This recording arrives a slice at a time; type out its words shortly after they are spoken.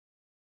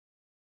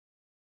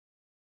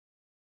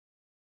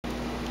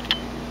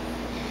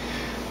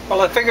Well,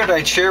 I figured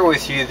I'd share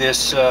with you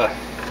this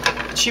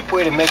cheap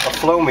way to make a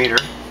flow meter.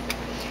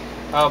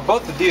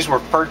 Both of these were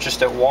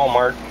purchased at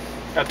Walmart.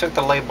 I took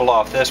the label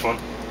off this one.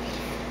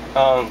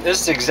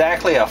 This is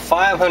exactly a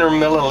 500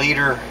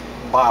 milliliter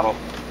bottle.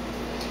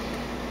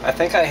 I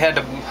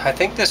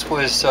think this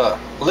was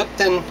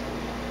Lipton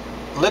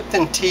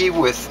tea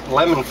with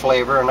lemon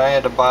flavor, and I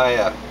had to buy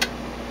a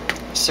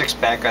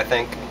 6-pack, I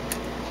think,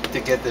 to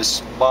get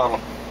this bottle.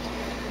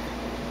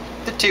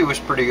 The tea was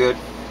pretty good.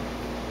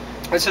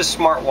 This is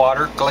Smart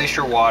Water,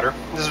 Glacier Water.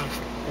 This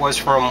was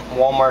from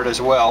Walmart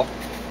as well,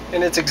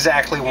 and it's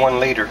exactly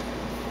 1 liter.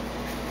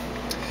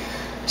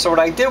 So what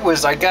I did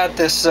was I got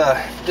this,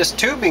 this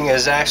tubing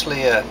is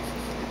actually a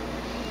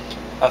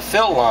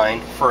fill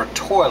line for a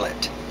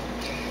toilet.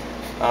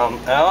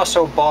 I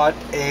also bought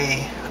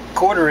a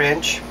 1/4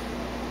 inch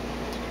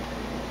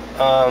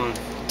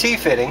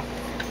T-fitting,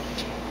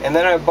 and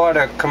then I bought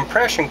a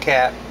compression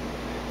cap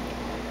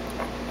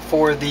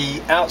for the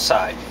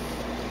outside.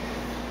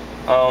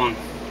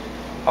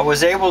 I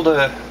was able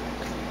to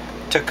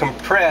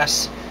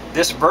compress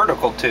this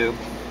vertical tube,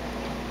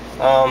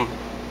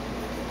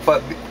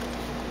 but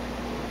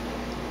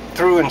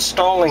through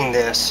installing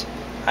this,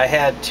 I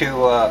had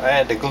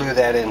to glue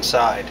that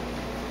inside.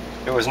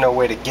 There was no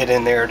way to get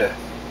in there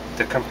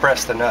to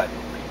compress the nut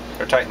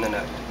or tighten the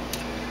nut.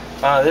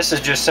 This is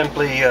just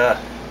simply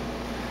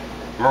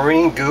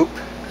marine goop.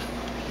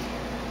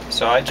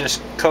 So I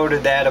just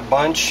coated that a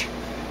bunch,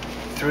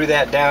 threw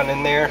that down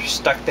in there,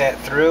 stuck that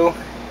through,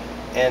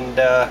 and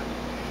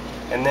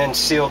then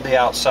sealed the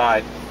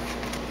outside.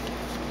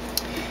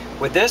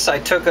 With this, I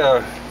took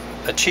a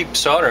cheap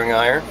soldering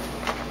iron,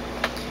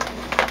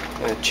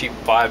 a cheap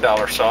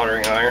 $5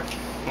 soldering iron,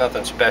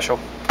 nothing special,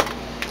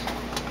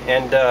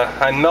 and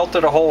I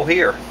melted a hole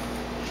here.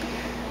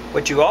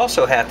 What you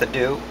also have to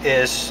do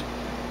is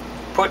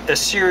put a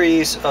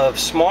series of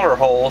smaller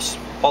holes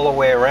all the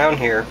way around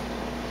here.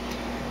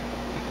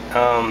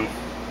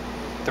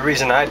 The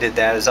reason I did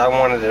that is I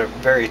wanted a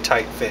very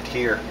tight fit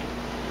here,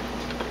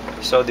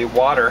 so the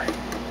water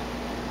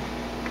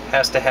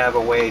has to have a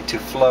way to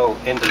flow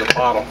into the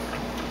bottle.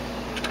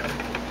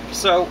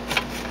 So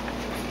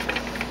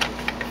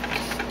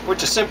what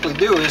you simply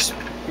do is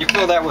you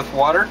fill that with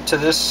water to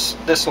this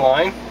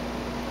line.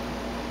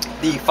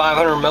 The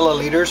 500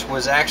 milliliters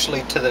was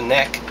actually to the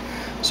neck,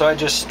 so I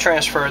just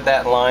transferred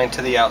that line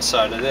to the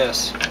outside of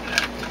this.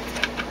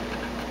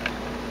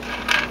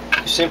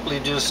 You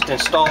simply just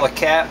install a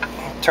cap,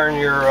 turn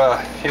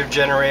your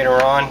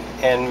generator on,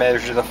 and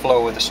measure the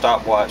flow with a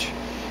stopwatch.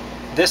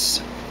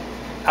 This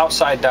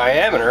outside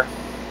diameter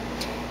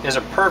is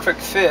a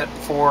perfect fit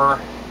for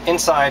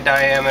inside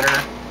diameter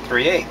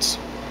 3/8.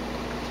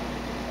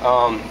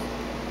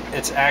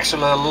 It's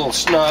actually a little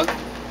snug.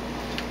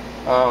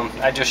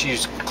 I just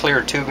use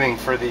clear tubing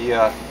for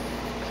the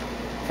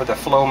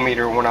flow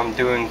meter when I'm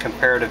doing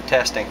comparative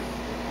testing.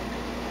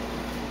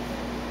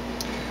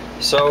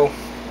 So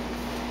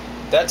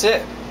that's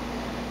it.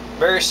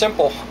 Very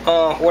simple.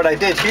 What I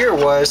did here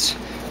was,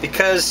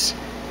 because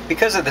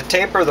of the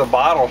taper of the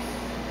bottle,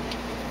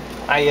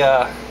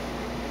 I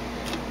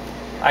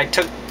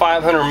took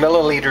 500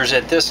 milliliters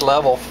at this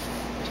level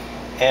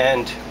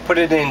and put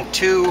it in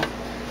 2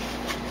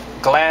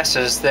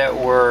 glasses that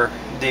were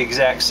the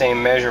exact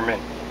same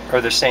measurement or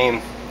the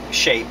same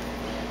shape,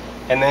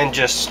 and then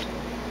just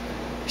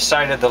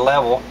sighted the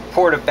level,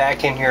 poured it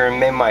back in here, and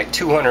made my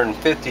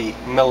 250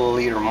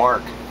 milliliter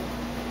mark.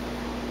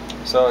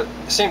 So it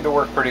seemed to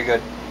work pretty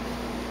good.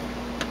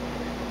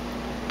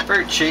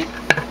 Very cheap,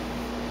 a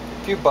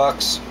few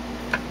bucks,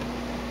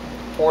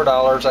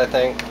 $4 I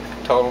think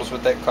total is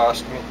what that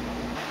cost me.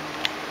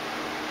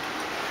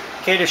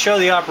 Okay, to show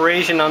the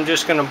operation, I'm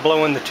just going to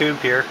blow in the tube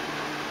here.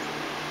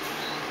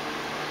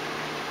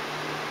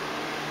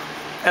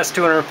 That's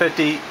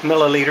 250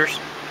 milliliters.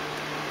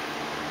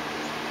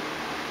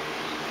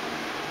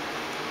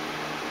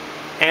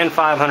 And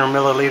 500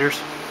 milliliters.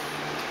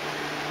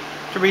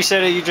 To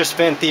reset it, you just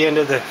vent the end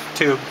of the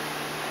tube.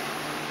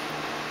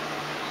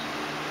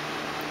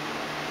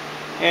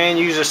 And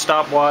use a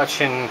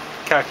stopwatch and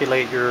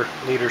calculate your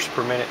liters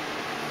per minute.